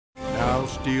now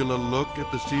steal a look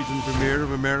at the season premiere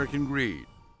of American Greed.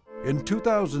 In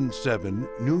 2007,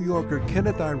 New Yorker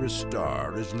Kenneth Ira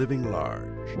Starr is living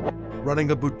large,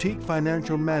 running a boutique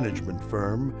financial management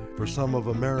firm for some of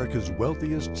America's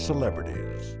wealthiest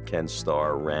celebrities. Ken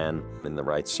Starr ran in the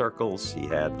right circles. He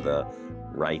had the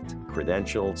right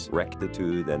credentials,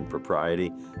 rectitude, and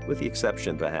propriety, with the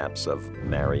exception, perhaps, of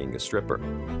marrying a stripper.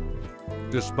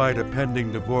 Despite a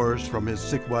pending divorce from his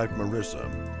sick wife, Marissa,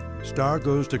 Starr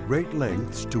goes to great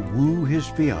lengths to woo his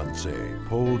fiancée,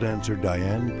 pole dancer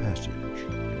Diane Passage.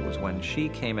 It was when she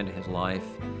came into his life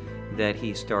that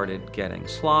he started getting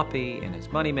sloppy in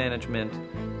his money management,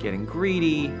 getting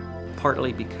greedy,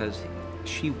 partly because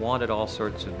she wanted all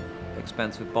sorts of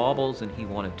expensive baubles and he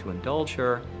wanted to indulge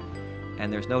her.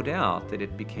 And there's no doubt that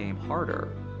it became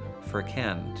harder for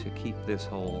Ken to keep this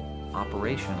whole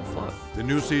operation afloat. The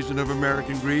new season of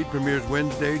American Greed premieres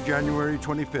Wednesday, January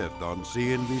 25th on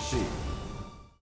CNBC.